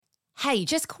Hey,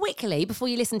 just quickly before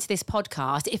you listen to this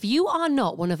podcast, if you are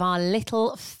not one of our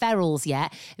little ferals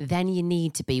yet, then you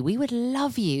need to be. We would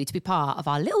love you to be part of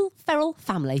our little feral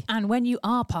family. And when you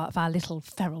are part of our little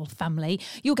feral family,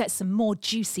 you'll get some more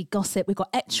juicy gossip. We've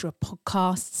got extra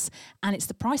podcasts, and it's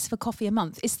the price of a coffee a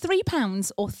month. It's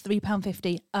 £3 or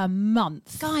 £3.50 a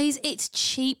month. Guys, it's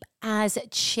cheap as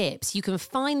chips. You can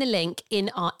find the link in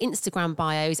our Instagram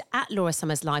bios at Laura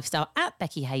Summers Lifestyle, at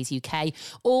Becky Hayes UK,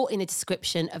 or in the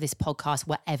description of this podcast,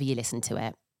 wherever you listen to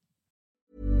it.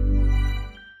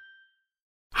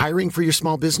 Hiring for your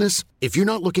small business? If you're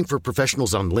not looking for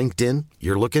professionals on LinkedIn,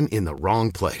 you're looking in the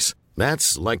wrong place.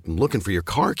 That's like looking for your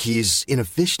car keys in a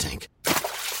fish tank.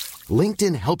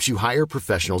 LinkedIn helps you hire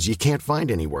professionals you can't find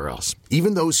anywhere else,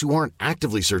 even those who aren't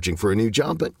actively searching for a new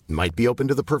job but might be open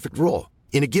to the perfect role.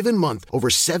 In a given month, over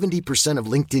 70% of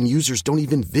LinkedIn users don't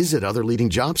even visit other leading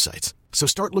job sites. So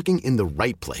start looking in the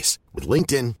right place. With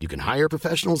LinkedIn, you can hire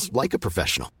professionals like a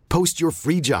professional. Post your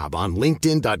free job on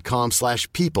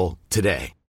linkedin.com/people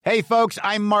today. Hey, folks,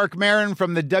 I'm Mark Maron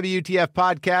from the WTF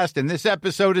Podcast, and this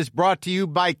episode is brought to you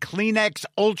by Kleenex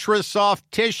Ultra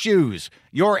Soft Tissues,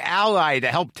 your ally to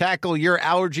help tackle your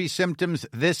allergy symptoms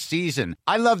this season.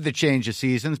 I love the change of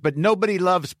seasons, but nobody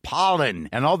loves pollen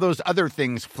and all those other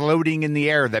things floating in the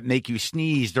air that make you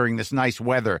sneeze during this nice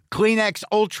weather. Kleenex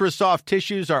Ultra Soft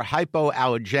Tissues are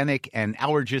hypoallergenic and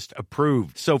allergist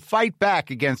approved, so fight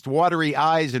back against watery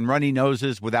eyes and runny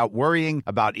noses without worrying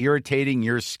about irritating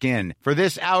your skin. For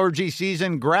this allergy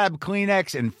season, grab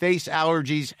Kleenex and face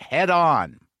allergies head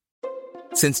on.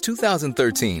 Since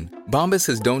 2013, Bombas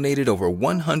has donated over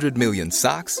 100 million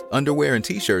socks, underwear, and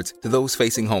T-shirts to those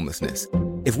facing homelessness.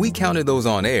 If we counted those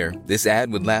on air, this ad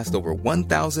would last over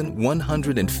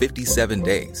 1,157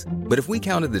 days. But if we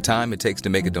counted the time it takes to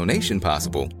make a donation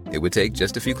possible, it would take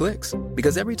just a few clicks.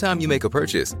 Because every time you make a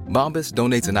purchase, Bombas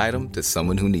donates an item to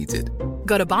someone who needs it.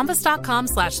 Go to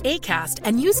bombas.com/ACAST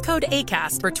and use code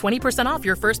ACAST for 20% off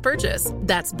your first purchase.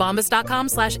 That's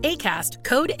bombas.com/ACAST,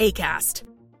 code ACAST.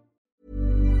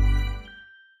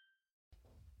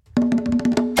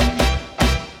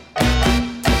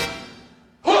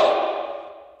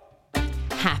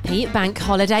 Happy Bank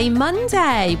Holiday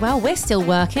Monday. Well, we're still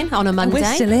working on a Monday.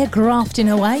 We're still here grafting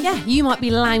away. Yeah, you might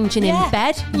be lounging in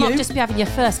bed. You You. might just be having your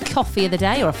first coffee of the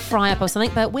day or a fry-up or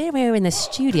something, but we're here in the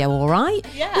studio, all right?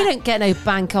 Yeah. We don't get no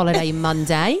Bank Holiday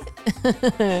Monday.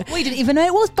 We didn't even know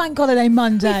it was Bank Holiday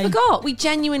Monday. We forgot. We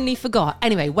genuinely forgot.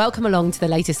 Anyway, welcome along to the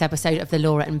latest episode of the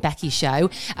Laura and Becky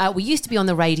Show. We used to be on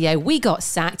the radio. We got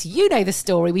sacked. You know the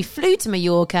story. We flew to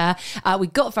Mallorca. We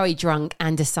got very drunk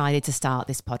and decided to start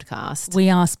this podcast.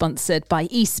 We are sponsored by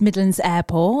East Midlands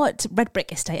Airport, Red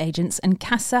Brick Estate Agents, and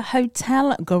Casa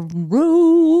Hotel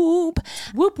Group.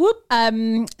 Whoop, whoop.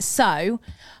 So,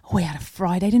 we had a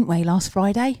Friday, didn't we, last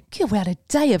Friday? God, we had a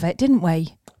day of it, didn't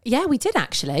we? Yeah, we did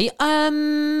actually.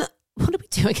 What did we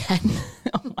do again?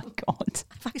 Oh my God.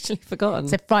 I've actually forgotten.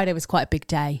 So Friday was quite a big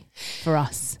day for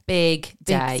us. Big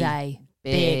day. Big day.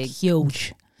 Big.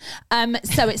 Huge.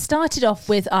 So it started off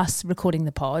with us recording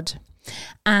the pod.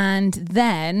 And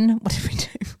then, what did we do?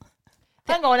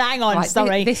 Hang on, Right,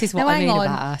 sorry. This is what I mean about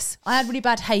us. I had really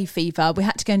bad hay fever. We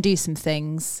had to go and do some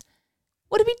things.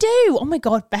 What did we do? Oh my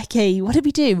God, Becky, what did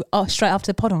we do? Oh, straight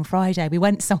after the pod on Friday, we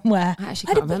went somewhere. I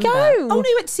actually Where can't did remember. we go? Oh, no,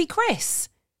 we went to see Chris.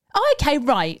 Oh, okay,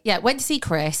 right. Yeah, went to see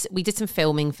Chris. We did some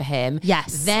filming for him.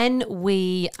 Yes. Then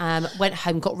we went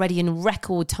home, got ready in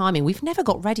record timing. We've never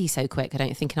got ready so quick, I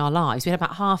don't think, in our lives. We had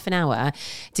about half an hour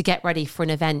to get ready for an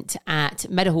event at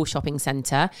Meadowhall Shopping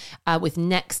Centre with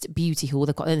Next Beauty Hall.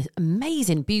 They've got an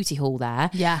amazing beauty hall there.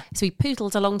 Yeah. So we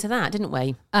poodled along to that, didn't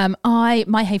we?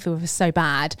 My hay fever was so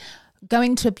bad.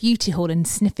 Going to a beauty hall and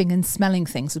sniffing and smelling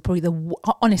things was probably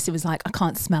honestly, it was like, I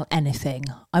can't smell anything.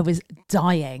 I was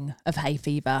dying of hay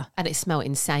fever. And it smelled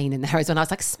insane in there as well. I was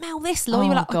like, smell this, Laura. Oh, You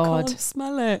were like, God. I can't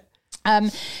smell it.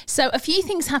 So a few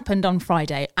things happened on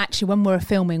Friday. Actually, when we were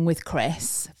filming with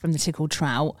Chris from the Tickled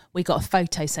Trout, we got a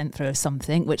photo sent through of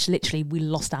something, which literally we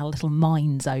lost our little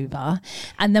minds over.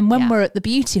 And then when we're at the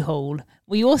beauty hall,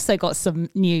 we also got some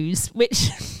news,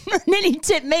 which nearly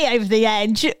tipped me over the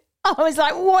edge. I was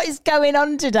like, what is going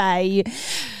on today?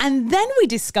 And then we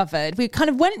discovered, we kind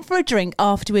of went for a drink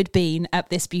after we'd been at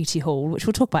this beauty hall, which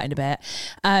we'll talk about in a bit.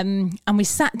 And we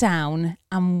sat down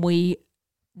and we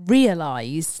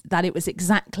realised that it was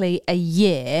exactly a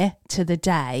year to the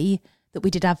day that we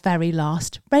did our very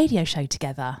last radio show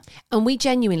together. And we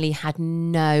genuinely had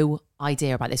no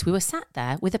idea about this. We were sat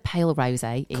there with a pale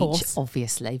rosé each, Course.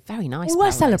 obviously. Very nice. We were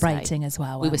pale celebrating rosé. as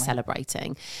well, We were weren't we?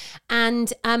 celebrating.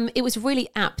 And it was really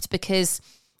apt because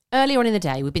earlier on in the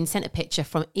day, we've been sent a picture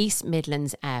from East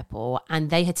Midlands Airport, and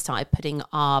they had started putting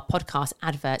our podcast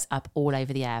adverts up all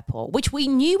over the airport, which we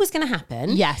knew was going to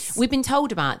happen. Yes. We've been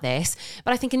told about this,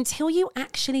 but I think until you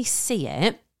actually see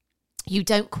it, you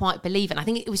don't quite believe it. And I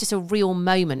think it was just a real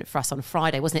moment for us on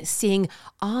Friday, wasn't it? Seeing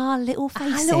our little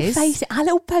faces. Our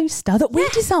little poster that we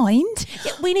designed.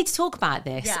 Yeah, we need to talk about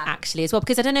this actually as well,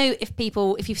 because I don't know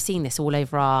if you've seen this all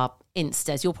over our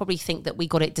Instas, you'll probably think that we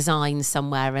got it designed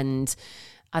somewhere and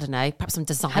I don't know, perhaps some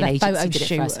design Had a agency photo did it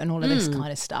for us. shoot and all of this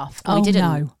kind of stuff. We didn't.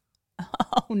 No.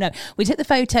 Oh no, we took the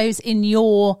photos in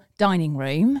your dining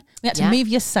room. We had to move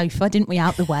your sofa, didn't we,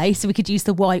 out the way so we could use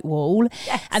the white wall.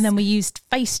 Yes. And then we used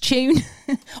Facetune,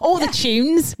 all the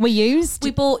tunes we used. We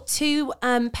bought 2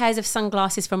 pairs of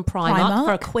sunglasses from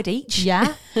Primark for £1 each.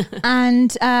 Yeah.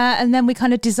 and then we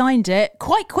kind of designed it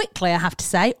quite quickly, I have to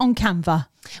say, on Canva.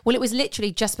 Well, it was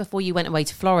literally just before you went away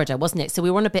to Florida, wasn't it? So we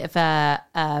were on a bit of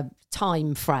a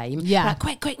time frame. Yeah. We're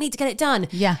like, quick, need to get it done.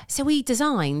 Yeah. So we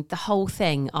designed the whole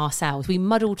thing ourselves. We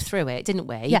muddled through it, didn't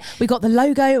we? Yeah. We got the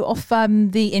logo off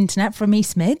the internet from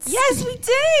East Mids. Yes, we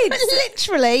did.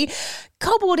 Literally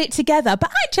cobbled it together.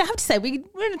 But actually, I have to say, we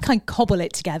didn't kind of cobble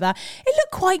it together. It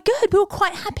looked quite good. We were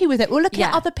quite happy with it. We were looking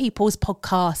at other people's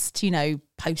podcast,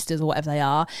 posters or whatever they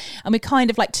are. And we kind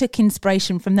of took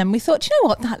inspiration from them. We thought, you know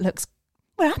what, that looks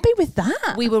we're happy with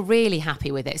that. We were really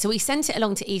happy with it. So we sent it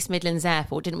along to East Midlands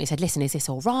Airport, didn't we? Said, listen, is this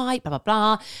all right? Blah, blah,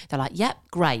 blah. They're like, yep,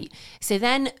 great. So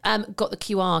then got the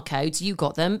QR codes. You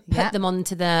got them, put them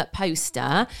onto the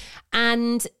poster,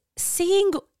 and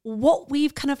seeing what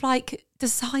we've kind of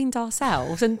designed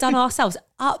ourselves and done ourselves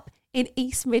up in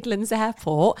East Midlands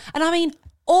Airport. And I mean,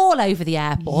 all over the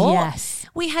airport. Yes.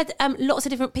 We had lots of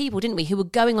different people, didn't we, who were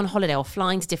going on holiday or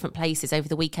flying to different places over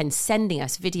the weekend, sending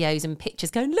us videos and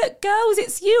pictures going, look, girls,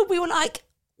 it's you. We were like,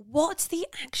 what the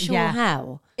actual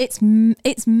hell? It's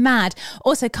mad.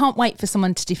 Also, can't wait for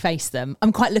someone to deface them.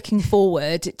 I'm quite looking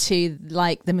forward to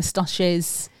the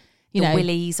moustaches. The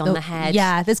willies on the head.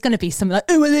 Yeah, there's going to be some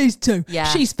who are these two? Yeah.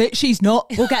 She's fit, she's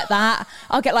not. We'll get that.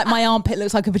 I'll get my armpit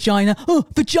looks like a vagina. Oh,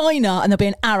 vagina. And there'll be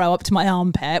an arrow up to my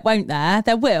armpit, won't there?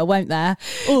 There will, won't there?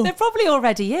 Oh. There probably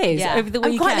already is over the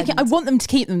weekend. I'm quite looking, I want them to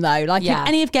keep them though. If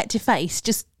any of Get Defaced,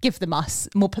 just give them us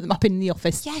and we'll put them up in the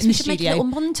office. Yes, in we the should studio. make a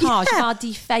little montage of our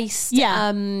defaced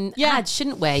ads,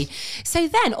 shouldn't we? So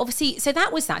then, obviously,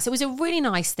 that was that. So it was a really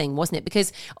nice thing, wasn't it?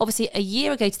 Because obviously a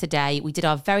year ago to the day, we did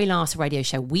our very last radio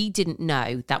show. We didn't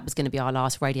know that was going to be our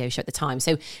last radio show at the time.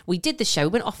 So we did the show. We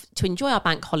went off to enjoy our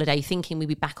bank holiday thinking we'd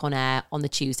be back on air on the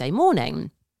Tuesday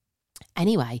morning.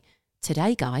 Anyway,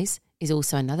 today, guys, is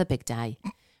also another big day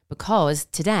because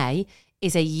today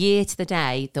is a year to the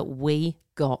day that we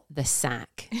got the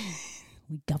sack.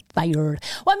 We got fired.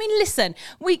 Well, I mean, listen,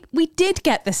 we did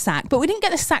get the sack, but we didn't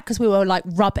get the sack because we were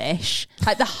rubbish.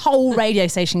 The whole radio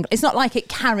station, it's not like it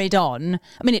carried on.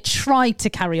 I mean, it tried to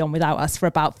carry on without us for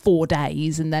about 4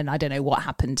 days, and then I don't know what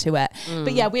happened to it.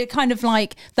 But yeah, we were kind of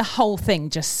the whole thing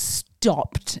just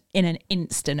stopped in an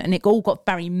instant, and it all got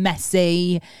very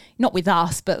messy. Not with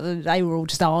us, but they were all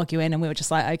just arguing, and we were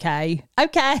just okay,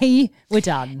 we're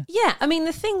done. Yeah, I mean,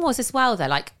 the thing was as well,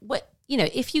 though,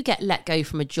 if you get let go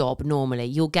from a job, normally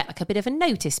you'll get a bit of a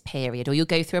notice period or you'll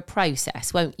go through a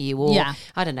process, won't you? Or,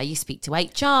 I don't know, you speak to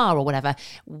HR or whatever.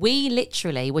 We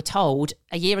literally were told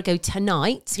a year ago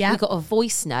tonight, we got a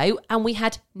voice note and we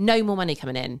had no more money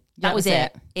coming in. That was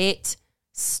it. It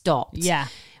stopped. Yeah.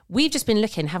 We've just been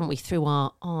looking, haven't we, through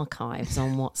our archives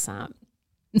on WhatsApp.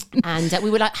 And we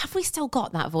were like, have we still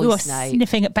got that voice note?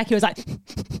 Sniffing at Becky was like...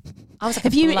 I was like,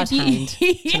 if you trying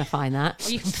to find that.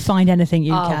 You can find anything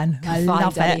you can. I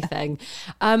love anything.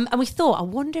 And we thought, I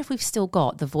wonder if we've still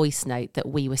got the voice note that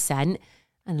we were sent.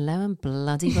 And lo and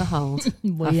bloody behold,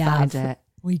 I found it.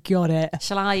 We got it.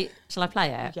 Shall I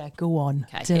play it? Yeah, go on.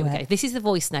 Okay, here we go. This is the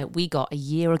voice note we got a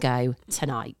year ago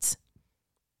tonight.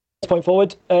 At this point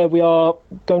forward, we are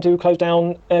going to close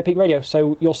down Peak Radio,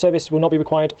 so your service will not be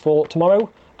required for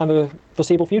tomorrow and the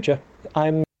foreseeable future.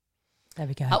 There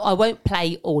we go. I won't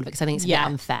play all of it because I think it's a bit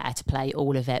unfair to play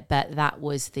all of it, but that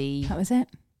was the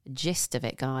gist of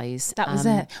it, guys. That was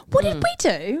it. What did we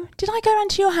do? Did I go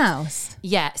around to your house?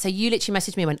 Yeah, so you literally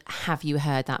messaged me and went, have you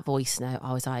heard that voice note?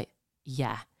 I was like,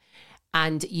 yeah.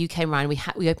 And you came around,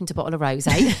 we opened a bottle of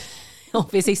rosé.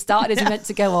 Obviously started as we meant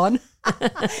to go on.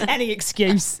 Any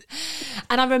excuse.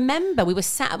 And I remember we were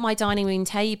sat at my dining room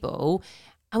table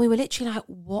and we were literally like,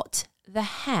 what the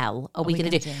hell are we going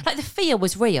to do? The fear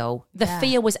was real. The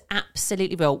fear was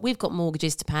absolutely real. We've got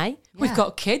mortgages to pay. Yeah. We've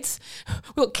got kids.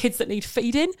 We've got kids that need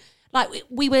feeding.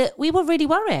 We were really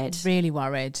worried. Really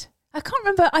worried. I can't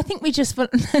remember. I think we just,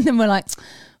 and then we're like,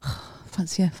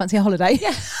 fancy a holiday.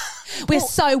 Yeah. We're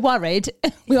so worried.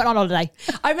 We went on holiday.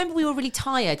 I remember we were really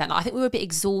tired that night. I think we were a bit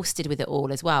exhausted with it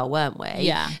all as well, weren't we?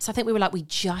 Yeah. So I think we were like, we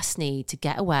just need to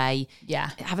get away.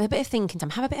 Yeah. Have a bit of thinking time,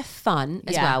 have a bit of fun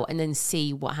as well, and then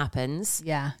see what happens.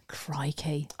 Yeah.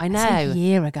 Crikey. I know. That's a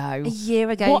year ago. A year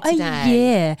ago what today. A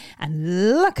year.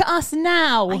 And look at us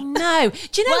now. I know.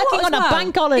 Do you know Working what on a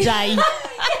bank holiday.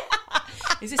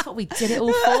 Is this what we did it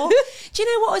all for? Do you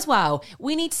know what as well?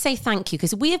 We need to say thank you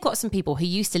because we have got some people who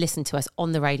used to listen to us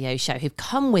on the radio show who've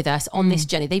come with us on this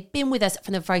journey. They've been with us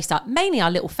from the very start, mainly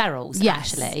our little ferals,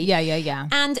 actually. Yeah.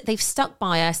 And they've stuck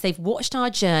by us. They've watched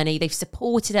our journey. They've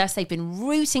supported us. They've been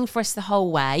rooting for us the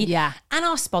whole way. Yeah. And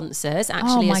our sponsors,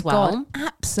 actually, as well. God,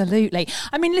 absolutely.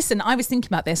 I mean, listen, I was thinking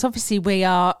about this. Obviously, we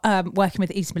are working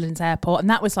with East Midlands Airport, and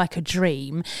that was like a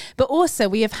dream. But also,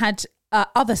 we have had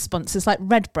other sponsors like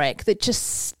Red Brick that just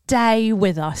stay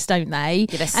with us, don't they?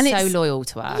 Yeah, they're so loyal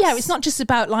to us. Yeah, it's not just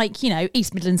about like,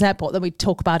 East Midlands Airport, that we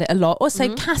talk about it a lot.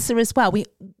 Also CASA as well.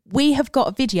 We have got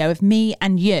a video of me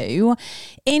and you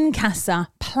in CASA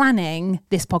planning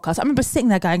this podcast. I remember sitting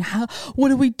there going, what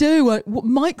do we do? What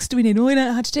Mike's doing it? We don't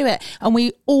know how to do it. And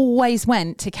we always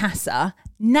went to CASA.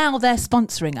 Now they're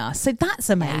sponsoring us. So that's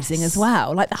amazing as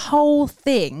well. Like the whole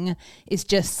thing is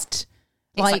just...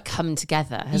 It's like come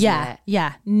together, hasn't it?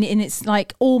 Yeah. And it's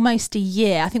like almost a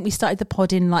year. I think we started the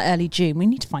pod in like early June. We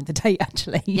need to find the date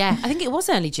actually. Yeah, I think it was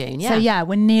early June, yeah. So yeah,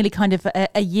 we're nearly kind of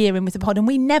a year in with the pod, and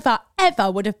we never,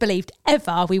 ever would have believed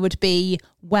ever we would be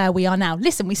where we are now.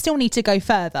 Listen, we still need to go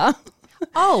further.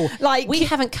 Oh, like we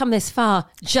haven't come this far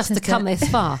just to come this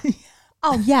far.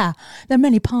 Oh yeah, there are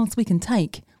many paths we can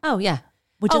take. Oh yeah.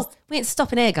 We ain't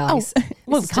stopping here, guys.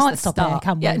 Well, we can't stop here,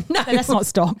 can we? Yeah, no. Let's not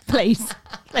stop, please.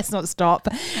 Let's not stop.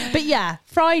 But yeah,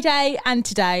 Friday and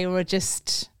today were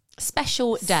just...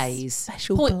 Special days.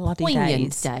 Special bloody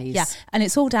poignant days. Yeah, and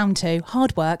it's all down to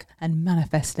hard work and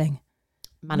manifesting.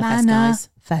 Manifest, guys.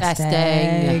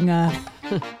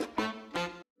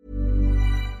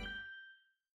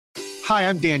 Hi,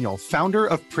 I'm Daniel, founder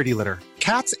of Pretty Litter.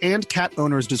 Cats and cat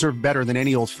owners deserve better than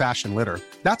any old-fashioned litter.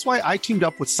 That's why I teamed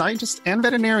up with scientists and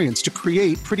veterinarians to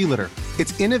create Pretty Litter.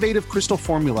 Its innovative crystal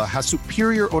formula has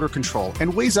superior odor control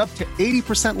and weighs up to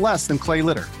 80% less than clay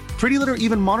litter. Pretty Litter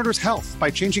even monitors health by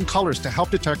changing colors to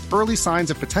help detect early signs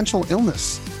of potential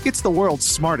illness. It's the world's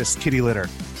smartest kitty litter.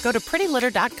 Go to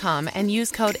prettylitter.com and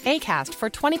use code ACAST for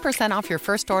 20% off your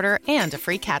first order and a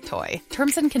free cat toy.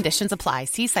 Terms and conditions apply.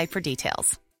 See site for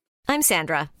details. I'm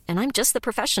Sandra, and I'm just the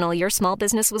professional your small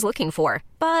business was looking for.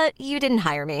 But you didn't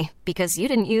hire me because you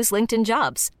didn't use LinkedIn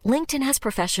Jobs. LinkedIn has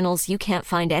professionals you can't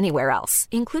find anywhere else,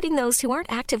 including those who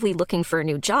aren't actively looking for a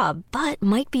new job, but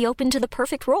might be open to the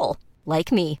perfect role,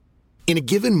 like me. In a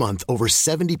given month, over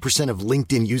 70% of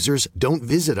LinkedIn users don't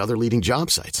visit other leading job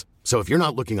sites. So if you're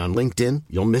not looking on LinkedIn,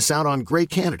 you'll miss out on great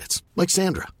candidates like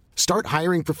Sandra. Start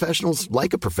hiring professionals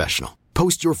like a professional.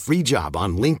 Post your free job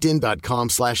on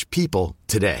linkedin.com/people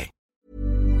today.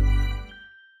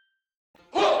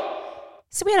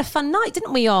 So we had a fun night,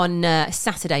 didn't we, on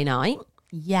Saturday night?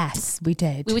 Yes, we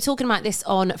did. We were talking about this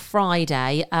on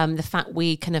Friday, the fact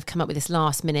we kind of come up with this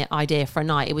last minute idea for a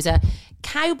night. It was a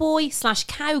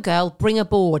cowboy/cowgirl bring a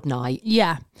board night.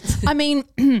 Yeah. I mean...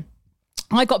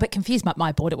 I got a bit confused about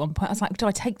my board at one point. I was like, do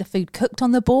I take the food cooked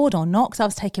on the board or not? Because I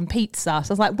was taking pizza. So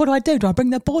I was like, what do I do? Do I bring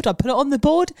the board? Do I put it on the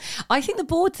board? I think the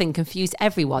board thing confused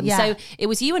everyone. Yeah. So it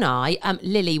was you and I.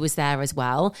 Lily was there as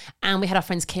well. And we had our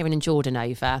friends Kieran and Jordan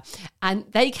over. And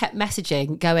they kept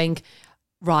messaging going...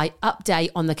 Right, update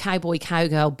on the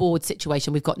cowboy-cowgirl board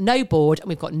situation. We've got no board and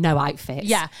we've got no outfits.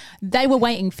 Yeah, they were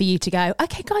waiting for you to go,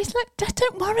 okay, guys, look,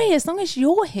 don't worry. As long as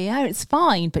you're here, it's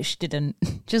fine. But she didn't.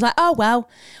 She was like, oh, well,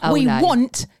 we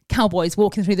want cowboys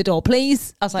walking through the door,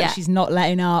 please. I was like, she's not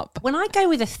letting up. When I go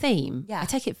with a theme, I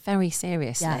take it very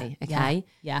seriously, okay?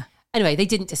 Yeah. Anyway, they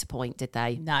didn't disappoint, did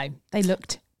they? No, they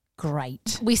looked...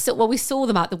 great. We saw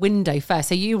them out the window first.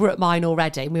 So you were at mine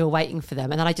already and we were waiting for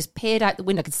them. And then I just peered out the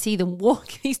window. I could see them walk,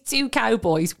 these two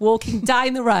cowboys walking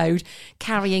down the road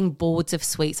carrying boards of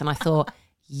sweets. And I thought,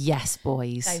 yes,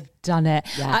 boys. They've done it.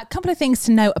 Yeah. A couple of things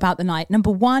to note about the night.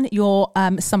 Number one, your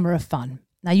summer of fun.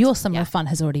 Now, your summer of fun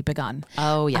has already begun.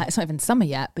 Oh, yeah. It's not even summer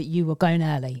yet, but you were going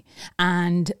early.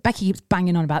 And Becky keeps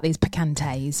banging on about these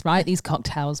picantes, right? These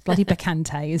cocktails, bloody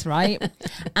picantes, right?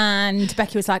 And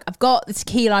Becky was like, I've got the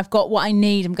tequila, I've got what I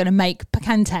need, I'm going to make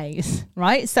picantes,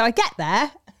 right? So I get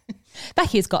there.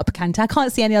 Becky has got a picante. I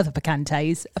can't see any other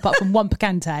picantes apart from one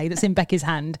picante that's in Becky's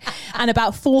hand and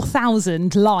about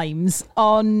 4,000 limes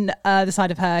on the side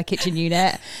of her kitchen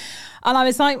unit. And I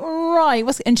was like, right.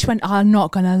 And she went, I'm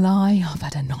not going to lie. I've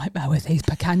had a nightmare with these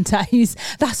picantes.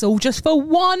 That's all just for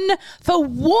one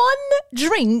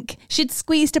drink. She'd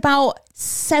squeezed about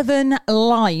 7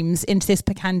 limes into this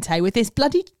picante with this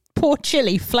bloody poor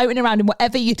chili floating around in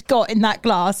whatever you'd got in that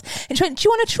glass. And she went, do you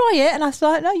want to try it? And I was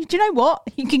like, no, do you know what?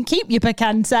 You can keep your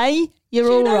picante. You're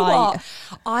all right.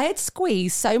 What? I had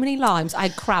squeezed so many limes, I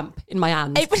had cramp in my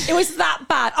hand. It was that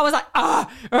bad. I was like,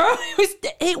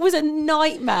 it was a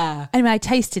nightmare. Anyway, I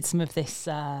tasted some of this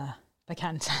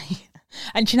picante.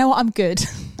 And do you know what? I'm good.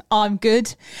 I'm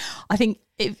good. I think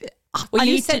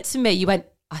you said to me, you went,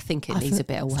 I think it needs a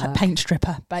bit of work. It's like paint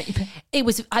stripper, babe. There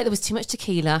was too much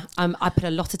tequila. I put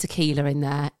a lot of tequila in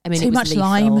there. I mean, too much lethal.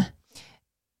 lime.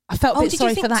 I felt a bit did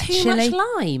sorry you think for that too chili. Much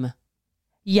lime?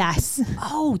 Yes.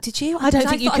 Oh, did you? I don't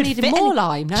think you could needed fit more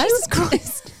lime. No, Jesus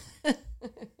Christ.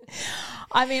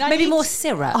 I mean, maybe more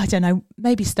syrup. I don't know.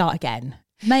 Maybe start again.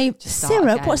 Maybe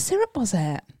syrup. Again. What syrup was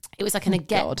it? It was like an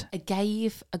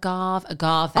agave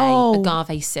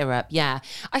syrup. Yeah.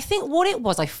 I think what it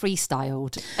was, I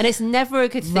freestyled, and it's never a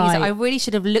good thing. Right. I really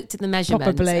should have looked at the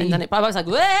measurements. Probably. And then I was like,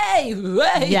 way,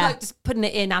 yeah. like just putting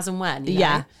it in as and when. You know?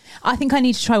 Yeah. I think I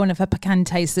need to try one of her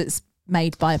picantes that's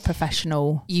made by a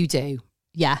professional. You do.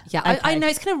 Yeah. Yeah. Okay. I know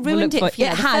it's kind of ruined it for you. It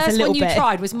The has first a little one bit. you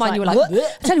tried was mine. You were like, what?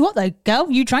 I tell you what though, girl,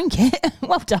 you drank it.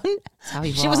 Well done.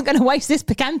 She wasn't going to waste this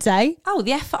picante. Oh,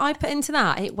 the effort I put into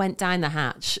that, it went down the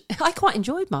hatch. I quite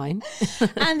enjoyed mine.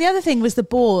 And the other thing was the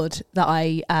board that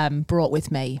I brought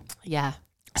with me. Yeah.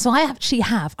 So I actually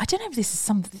have, I don't know if this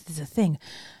is a thing.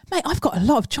 Mate, I've got a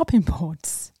lot of chopping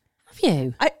boards. Have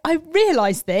you? I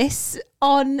realised this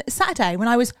on Saturday when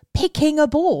I was picking a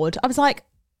board. I was like,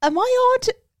 am I odd?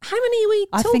 How many are we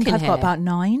talking I think I've here? got about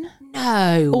 9.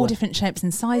 No. All different shapes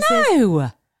and sizes.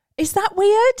 No. Is that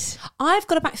weird? I've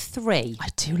got about 3. I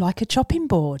do like a chopping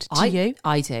board. Do you?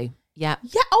 I do. Yeah.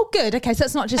 Yeah. Oh, good. Okay, so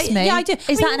it's not just me. Yeah, I do.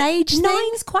 Is that an age thing?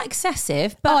 9's quite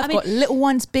excessive. But I've got little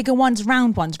ones, bigger ones,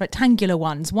 round ones, rectangular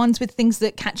ones with things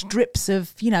that catch drips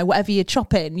of, whatever you're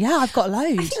chopping. Yeah, I've got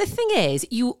loads. I think the thing is,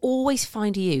 you always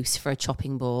find a use for a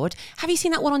chopping board. Have you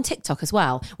seen that one on TikTok as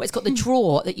well, where it's got the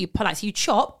drawer that you pull out? So you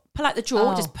chop, pull out the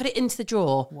drawer, just put it into the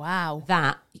drawer. Wow.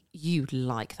 You'd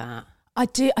like that. I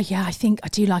do. Yeah, I think I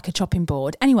do like a chopping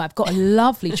board. Anyway, I've got a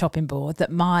lovely chopping board that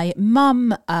my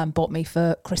mum bought me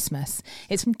for Christmas.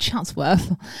 It's from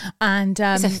Chatsworth. And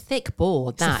it's a thick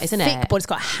board, isn't it? Thick board. It's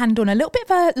got a handle and a little bit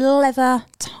of a leather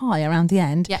tie around the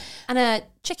end. Yeah, and a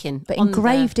chicken. But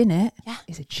engraved in it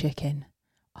is a chicken.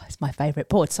 Oh, it's my favourite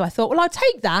board. So I thought, well, I'll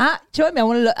take that. Do you know what I mean? I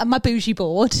want to look at my bougie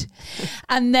board.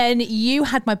 And then you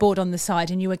had my board on the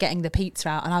side and you were getting the pizza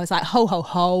out. And I was like,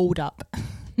 hold up.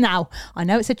 Now, I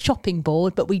know it's a chopping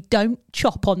board, but we don't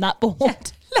chop on that board. Yeah,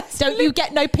 don't you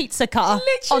get no pizza cutter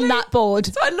on that board.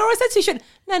 So Laura said to you,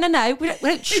 no, we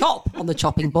don't chop on the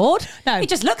chopping board. No. It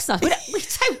just looks nice.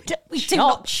 We do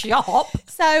not chop.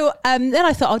 So then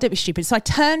I thought, don't be stupid. So I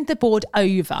turned the board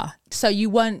over so we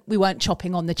weren't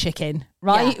chopping on the chicken,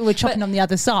 right? Yeah, we're chopping on the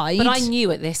other side. But I knew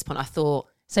at this point, I thought,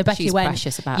 so Becky she's went,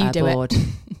 precious about you her do board. It.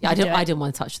 Yeah, I didn't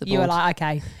want to touch the board. You were like,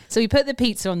 okay. So we put the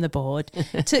pizza on the board,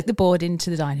 took the board into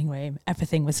the dining room.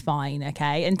 Everything was fine,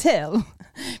 okay, until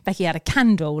Becky had a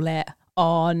candle lit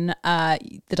on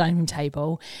the dining room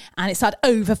table and it started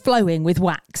overflowing with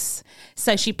wax.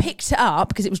 So she picked it up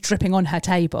because it was dripping on her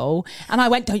table and I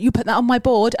went, don't you put that on my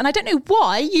board. And I don't know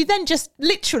why you then just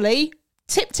literally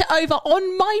tipped it over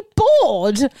on my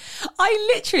board.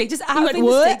 I literally just out of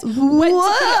what? Went to put it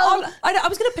on. I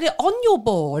was going to put it on your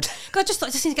board because I just thought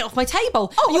I just need to get off my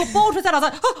table. Oh, and your board was there. I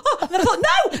was like, and then I thought,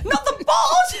 no, not the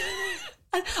board.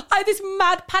 And I had this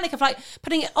mad panic of like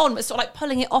putting it on, but sort of like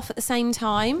pulling it off at the same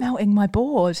time. Melting my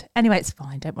board. Anyway, it's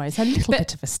fine. Don't worry. It's a little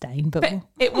bit of a stain, but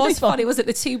it was funny, wasn't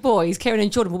it? The 2 boys, Kieran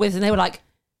and Jordan, were with us and they were like,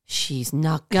 she's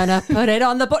not gonna put it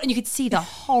on the board. And you could see the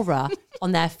horror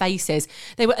on their faces.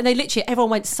 They literally, everyone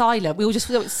went silent. We all just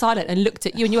went silent and looked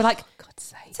at you and you were like, God's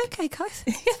sake. It's okay, guys.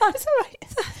 It's fine. It's all right.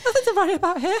 Nothing to worry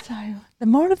about here. So the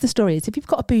moral of the story is if you've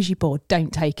got a bougie board,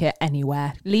 don't take it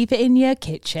anywhere. Leave it in your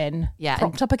kitchen. Yeah.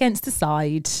 Propped up against the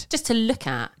side. Just to look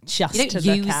at. Just you don't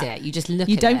to use look at. it. You just look at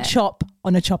it. You don't chop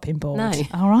on a chopping board. No.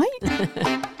 All right?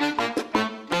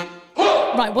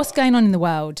 Right, what's going on in the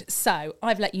world? So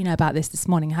I've let you know about this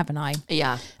morning, haven't I?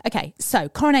 Yeah. Okay, so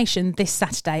Coronation this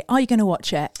Saturday. Are you going to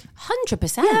watch it?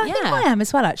 100%. I think I am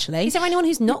as well, actually. Is there anyone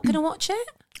who's not going to watch it?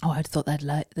 Oh, I thought there's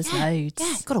loads. Yeah,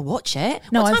 you've got to watch it.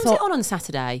 No, what I time's thought- it on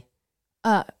Saturday?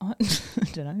 I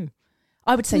don't know.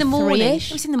 I would say in the morning.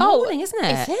 3-ish. It was in the morning, isn't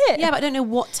it? Is it? Yeah, but I don't know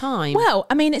what time. Well,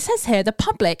 I mean, it says here the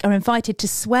public are invited to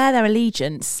swear their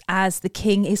allegiance as the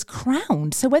king is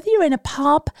crowned. So whether you're in a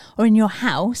pub or in your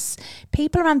house,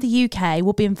 people around the UK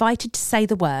will be invited to say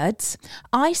the words,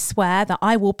 "I swear that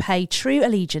I will pay true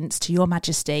allegiance to your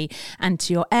majesty and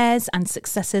to your heirs and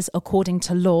successors according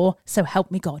to law, so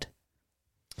help me God."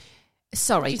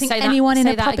 Sorry, Do you think say anyone that, in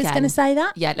say a that pub is again. going to say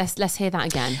that? Yeah, let's hear that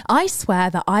again. "I swear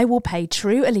that I will pay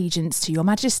true allegiance to your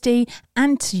majesty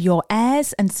and to your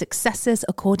heirs and successors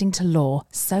according to law,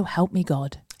 so help me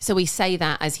God." So we say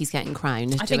that as he's getting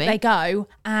crowned, I think they go,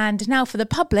 and now for the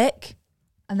public,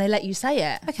 and they let you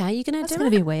say it. Okay, you're going to That's do going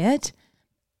it? to be weird.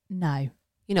 No,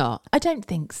 You're not? I don't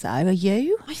think so. Are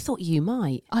you? I thought you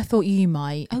might. I thought you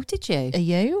might. Oh, did you? Are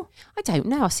you? I don't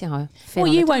know. I'll see how I feel.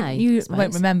 Well, on you the won't. day, You I suppose.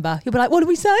 won't remember. You'll be like, "What did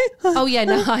we say?" Oh yeah,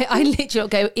 no, I literally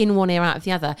go in one ear out of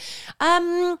the other.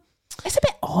 It's a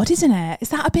bit odd, isn't it? Is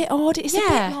that a bit odd? It's a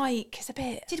Yeah. bit like it's a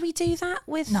bit. Did we do that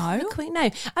with No. the Queen? No.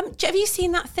 Have you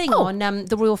seen that thing on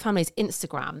the royal family's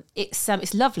Instagram?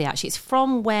 It's lovely actually. It's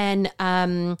from when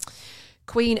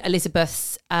Queen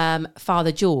Elizabeth's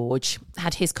father George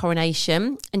had his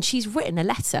coronation, and she's written a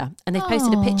letter, and they've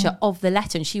posted a picture of the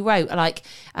letter, and she wrote like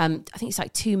I think it's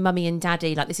like, "To Mummy and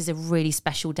Daddy, like, this is a really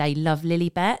special day. Love,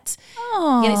 Lilibet."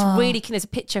 Oh, Yeah, it's really. There's a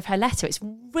picture of her letter. It's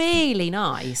really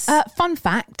nice. Fun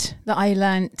fact that I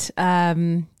learnt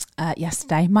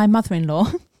yesterday: my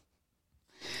mother-in-law,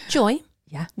 Joy.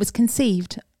 was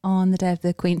conceived on the day of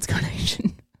the Queen's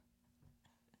coronation.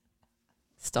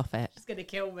 Stop it. It's going to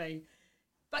kill me.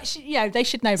 But they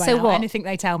should know by So now. what? Anything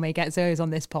they tell me gets Zoe's on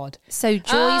this pod. So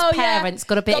Joy's parents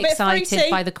got a bit excited fruity.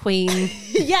 by the Queen.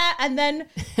 Yeah, and then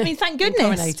thank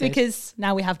goodness, Coronated. because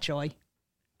now we have Joy.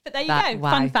 But there you That- go.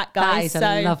 wow, Fun fact, guys.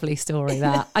 That is a lovely story,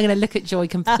 that. I'm going to look at Joy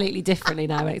completely differently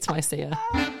now next time I see her.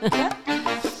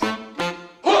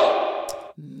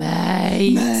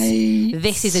 Mate.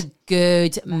 This is a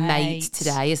good mate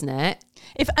today, isn't it?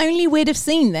 If only we'd have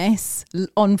seen this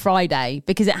on Friday,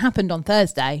 because it happened on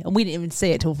Thursday and we didn't even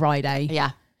see it till Friday.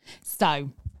 Yeah.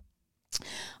 So,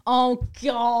 oh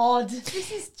God,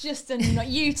 this is just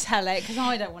you tell it, because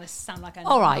I don't want to sound like a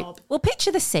All right. knob. Well,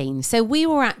 picture the scene. So we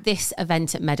were at this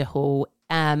event at Meadowhall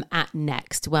at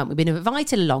Next, weren't we? We've been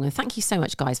invited along, and thank you so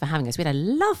much, guys, for having us. We had a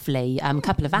lovely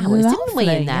couple of hours, didn't we,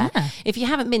 in there? Yeah. If you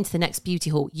haven't been to the Next Beauty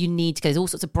Hall, you need to go. There's all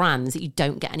sorts of brands that you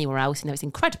don't get anywhere else, and it's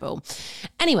incredible.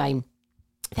 Anyway,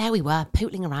 there we were,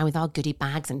 pootling around with our goodie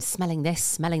bags and smelling this,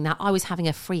 smelling that. I was having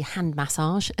a free hand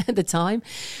massage at the time.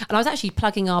 And I was actually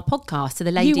plugging our podcast to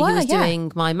the lady who was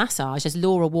doing my massage as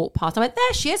Laura walked past. I went,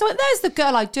 there she is. I went, there's the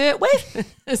girl I do it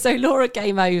with. So Laura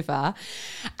came over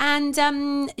and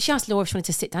she asked Laura if she wanted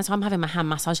to sit down. So I'm having my hand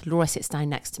massage. Laura sits down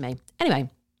next to me. Anyway,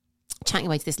 chatting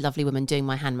away to this lovely woman doing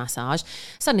my hand massage.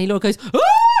 Suddenly Laura goes,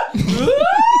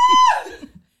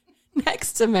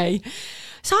 next to me.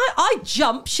 So I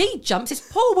jump, she jumps, this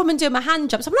poor woman doing my hand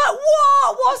jumps. I'm like,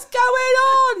 what? What's going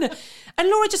on? And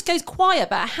Laura just goes quiet,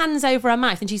 but her hand's over her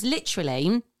mouth, and she's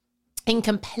literally in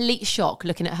complete shock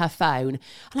looking at her phone.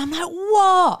 And I'm like,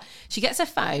 what? She gets her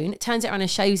phone, turns it around and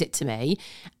shows it to me.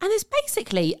 And there's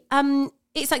basically,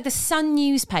 it's like the Sun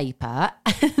newspaper,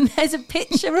 and there's a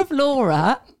picture of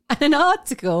Laura and an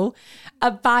article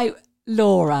about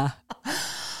Laura.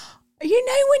 You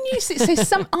know, when you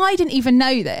so I didn't even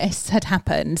know this had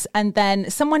happened, and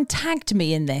then someone tagged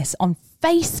me in this on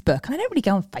Facebook, and I don't really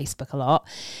go on Facebook a lot.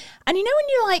 And you know when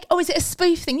you're like, oh, is it a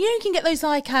spoof thing? You know, you can get those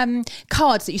like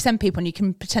cards that you send people, and you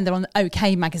can pretend they're on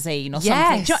OK magazine or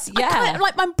something. Yes, Do you know, I kinda,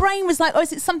 like, my brain was like, oh,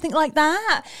 is it something like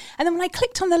that? And then when I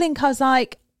clicked on the link, I was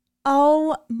like,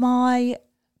 oh my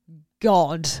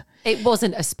God, It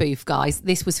wasn't a spoof, guys.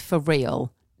 This was for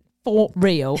real. for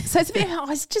real. So it's a bit,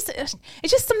 it's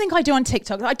just something I do on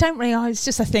TikTok. I don't really, it's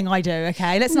just a thing I do.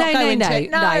 Okay, let's not go into it.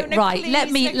 No, right. Please,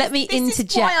 let me this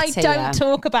interject is why I here. don't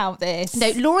talk about this. No,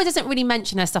 Laura doesn't really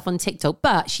mention her stuff on TikTok,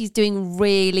 but she's doing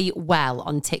really well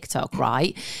on TikTok,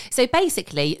 right? So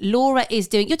basically, Laura is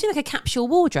you're doing like a capsule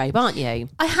wardrobe, aren't you?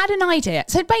 I had an idea.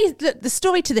 So the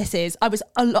story to this is I was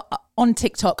a lot on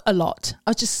TikTok a lot. I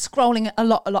was just scrolling a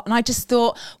lot. And I just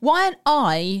thought, why aren't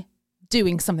I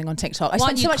doing something on TikTok? I Why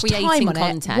spent so aren't much you time creating on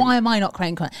content? it. Why am I not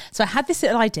creating content? So I had this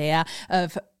little idea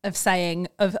of saying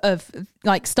of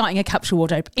like starting a capsule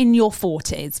wardrobe in your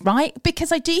 40s, right?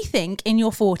 Because I do think in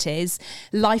your 40s,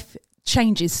 life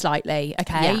changes slightly,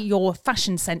 okay? Yeah. Your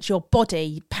fashion sense, your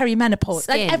body, perimenopause,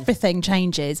 like Skin. everything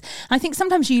changes. And I think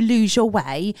sometimes you lose your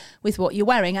way with what you're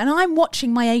wearing. And I'm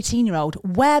watching my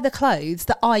 18-year-old wear the clothes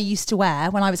that I used to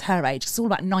wear when I was her age. It's all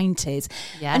about 90s.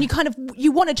 Yeah. And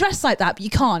you want to dress like that, but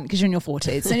you can't because you're in your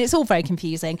 40s. And it's all very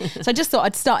confusing. So I just thought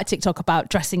I'd start a TikTok about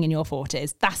dressing in your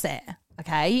 40s. That's it.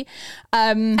 Okay.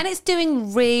 And it's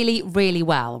doing really, really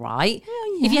well, right?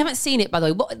 Yeah. If you haven't seen it, by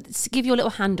the way, give your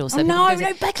little handle. So no, people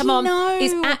can Becky, come on. no.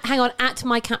 It's at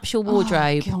my capsule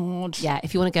wardrobe. Oh, God. Yeah,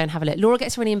 if you want to go and have a look. Laura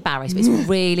gets really embarrassed, but it's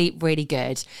really, really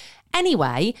good.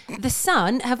 Anyway, The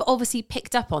Sun have obviously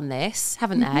picked up on this,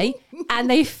 haven't they? And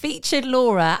they featured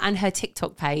Laura and her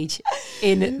TikTok page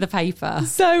in the paper.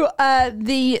 So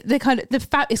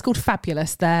it's called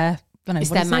Fabulous. It's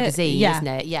their magazine, isn't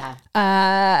it? Yeah.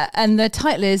 And the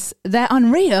title is "They're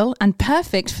unreal and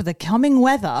perfect for the coming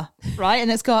weather," right?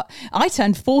 And it's got, "I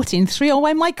turned 40 and threw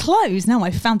away my clothes. Now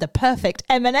I found the perfect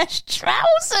M&S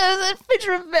trousers." A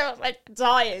picture of me, I was like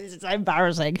dying. This is so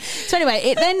embarrassing. So anyway,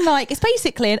 it's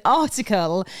basically an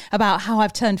article about how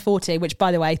I've turned 40. Which,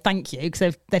 by the way, thank you,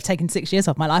 because they've taken 6 years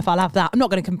off my life. I'll have that. I'm not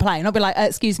going to complain. I'll be like,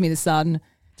 "Excuse me, The Sun.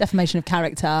 Defamation of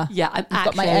character." Yeah, I'm I've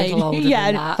actually a little older than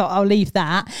that. I thought I'll leave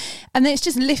that. And then it's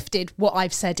just lifted what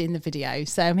I've said in the video.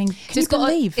 So, I mean, it's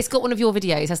got one of your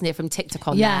videos, hasn't it, from TikTok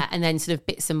on there, and then sort of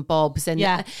bits and bobs. And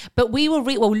but we were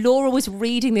Laura was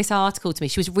reading this article to me.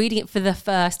 She was reading it for the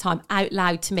first time out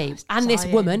loud to me, and this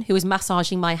woman who was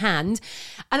massaging my hand.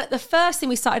 And at the first thing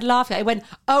we started laughing, I went,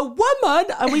 "A woman!"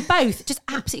 And we both just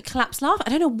absolutely collapsed laughing. I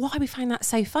don't know why we found that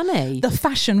so funny. The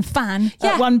fashion fan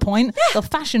at one point. The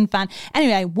fashion fan.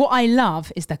 Anyway, what I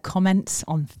love is the comments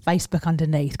on Facebook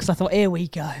underneath, because I thought, here we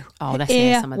go. Oh, let's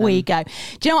hear some of them. Here we go.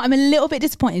 Do you know what? I'm a little bit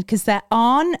disappointed because there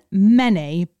aren't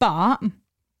many, but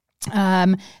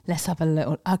let's have a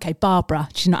little. Okay, Barbara,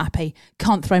 she's not happy.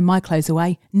 "Can't throw my clothes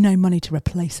away. No money to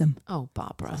replace them." Oh,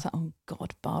 Barbara. I was like, oh,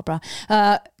 God, Barbara.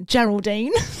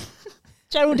 Geraldine.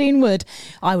 Geraldine Wood.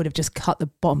 "I would have just cut the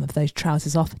bottom of those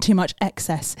trousers off. Too much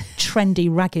excess, trendy,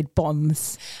 ragged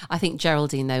bottoms." I think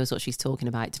Geraldine knows what she's talking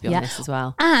about, to be honest, as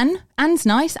well. Anne's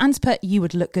nice. Anne's put, "You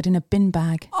would look good in a bin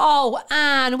bag." Oh,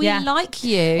 Anne, we like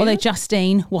you. Although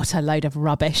Justine, "What a load of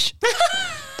rubbish."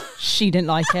 She didn't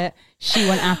like it. She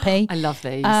wasn't happy. I love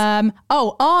these.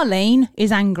 Arlene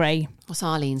is angry. What's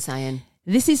Arlene saying?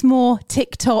 "This is more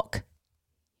TikTok."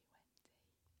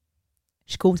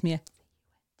 She calls me a...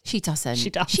 She doesn't.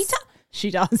 She does. She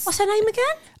does. What's her name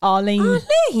again? Arlene.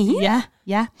 Arlene?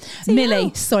 Yeah.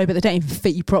 Millie, "Sorry, but they don't even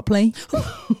fit you properly."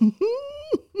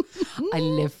 I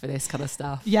live for this kind of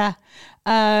stuff. Yeah.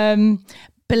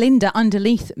 Belinda,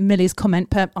 underneath Millie's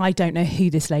comment, "I don't know who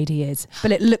this lady is,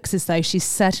 but it looks as though she's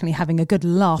certainly having a good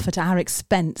laugh at our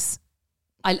expense."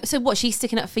 So what, she's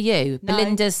sticking up for you? No.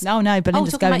 Belinda's... No,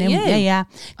 Belinda's going in. You? Yeah.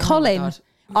 Oh, Colin,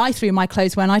 "I threw my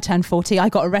clothes when I turned 40. I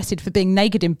got arrested for being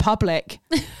naked in public."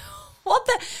 What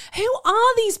the... Who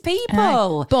are these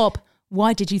people? Bob,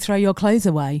 "Why did you throw your clothes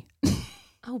away?"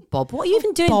 Oh, Bob, what are you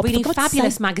even doing? Bob, reading for God's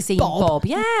Fabulous sake, magazine, Bob. Bob.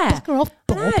 Yeah. Bugger off,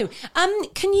 Bob. No.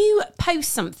 Can you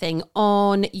post something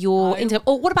on your Insta,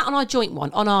 or what about on our joint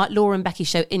one, on our Laura and Becky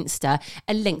Show Insta,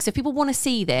 a link? So if people want to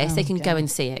see this, they can go and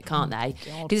see it, can't they?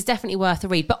 Because it's definitely worth a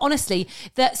read. But honestly,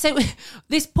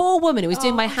 this poor woman who was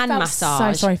doing my hand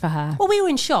massage. So sorry for her. Well, we were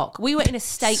in shock. We were in a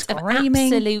state of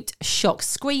absolute shock,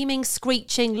 screaming,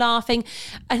 screeching, laughing.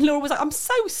 And Laura was like, "I'm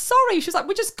so sorry." She was like,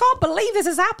 "We just can't believe this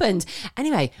has happened."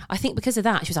 Anyway, I think because of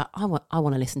that, she was like, I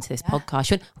want to listen to this podcast.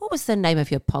 She went, "What was the name of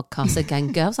your podcast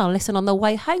again, girls? I'll listen on the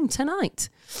way home tonight."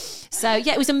 So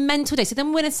yeah, it was a mental day. So then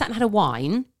we went and sat and had a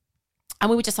wine, and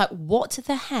we were just like, what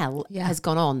the hell has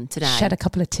gone on today? Shed a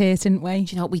couple of tears, didn't we?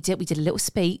 Do you know what we did? We did a little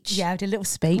speech. Yeah, we did a little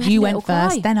speech. You went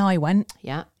first, then I went.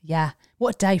 Yeah.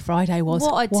 What a day Friday was.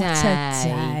 What a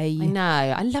day. I know.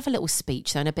 I love a little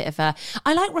speech though, and a bit of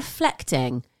I like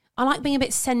reflecting. I like being a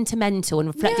bit sentimental and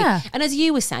reflecting. Yeah. And as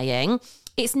you were saying,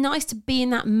 it's nice to be in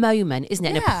that moment, isn't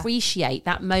it? And appreciate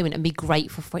that moment and be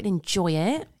grateful for it and enjoy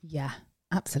it. Yeah,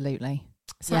 absolutely.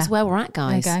 So that's where we're at,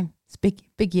 guys. There you go. It's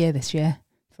big year this year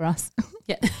for us.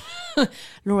 Yeah.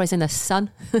 Laura's in the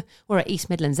sun. We're at East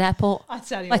Midlands Airport. I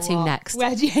tell you where to next?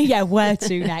 Where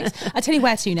to next? I tell you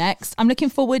where to next. I'm looking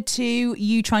forward to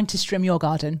you trying to trim your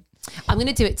garden. I'm going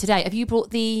to do it today. Have you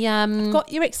brought the... I've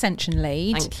got your extension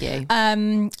lead. Thank you.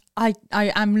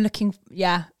 I'm looking...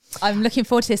 Yeah. I'm looking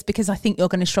forward to this because I think you're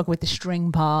going to struggle with the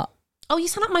string part. Oh, you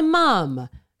sound like my mum.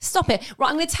 Stop it. Right,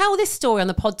 I'm going to tell this story on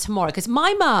the pod tomorrow because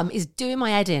my mum is doing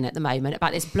my head in at the moment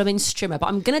about this blooming strimmer, but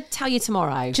I'm going to tell you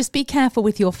tomorrow. Just be careful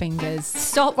with your fingers.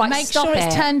 Stop Make sure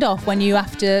it's turned off when you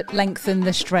have to lengthen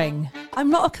the string. I'm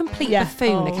not a complete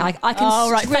buffoon, okay? I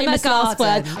can right, strim famous a last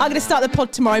garden. word. I'm going to start the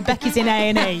pod tomorrow. Becky's in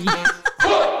A&E.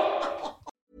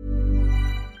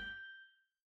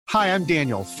 Hi, I'm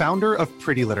Daniel, founder of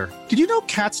Pretty Litter. Did you know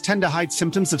cats tend to hide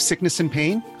symptoms of sickness and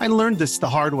pain? I learned this the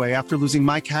hard way after losing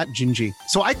my cat, Gingy.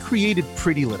 So I created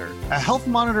Pretty Litter, a health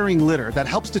monitoring litter that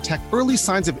helps detect early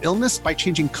signs of illness by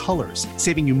changing colors,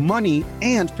 saving you money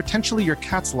and potentially your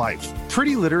cat's life.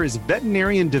 Pretty Litter is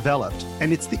veterinarian developed,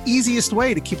 and it's the easiest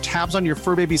way to keep tabs on your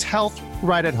fur baby's health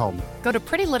right at home. Go to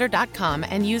prettylitter.com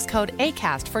and use code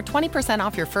ACAST for 20%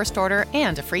 off your first order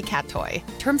and a free cat toy.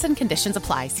 Terms and conditions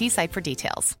apply. See site for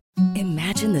details.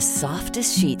 Imagine the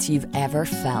softest sheets you've ever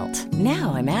felt.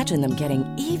 Now imagine them getting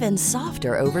even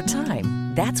softer over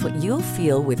time. That's what you'll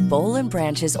feel with Boll &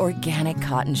 Branch's organic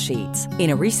cotton sheets. In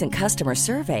a recent customer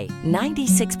survey,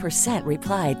 96%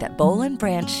 replied that Boll &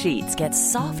 Branch sheets get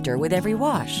softer with every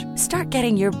wash. Start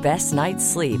getting your best night's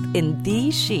sleep in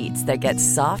these sheets that get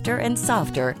softer and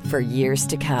softer for years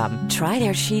to come. Try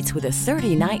their sheets with a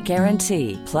 30-night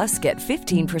guarantee. Plus, get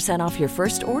 15% off your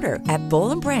first order at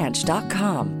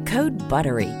bollandbranch.com. Code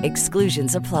BUTTERY.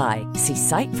 Exclusions apply. See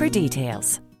site for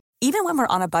details. Even when we're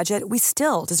on a budget, we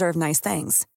still deserve nice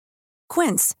things.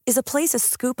 Quince is a place to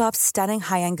scoop up stunning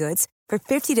high-end goods for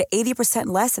 50 to 80%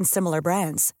 less than similar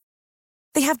brands.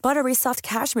 They have buttery soft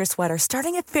cashmere sweaters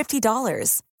starting at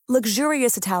 $50,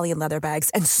 luxurious Italian leather bags,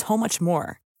 and so much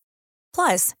more.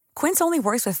 Plus, Quince only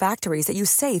works with factories that use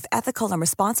safe, ethical, and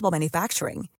responsible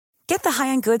manufacturing. Get the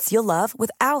high-end goods you'll love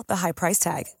without the high price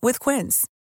tag with Quince.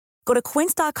 Go to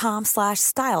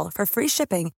quince.com/style for free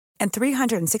shipping and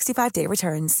 365-day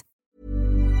returns.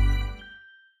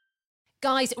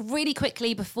 Guys, really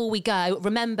quickly before we go,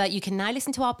 remember you can now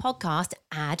listen to our podcast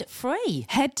ad-free.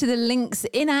 Head to the links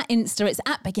in our Insta. It's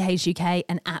at Becky Hayes UK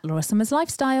and at Laura Summers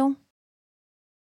Lifestyle.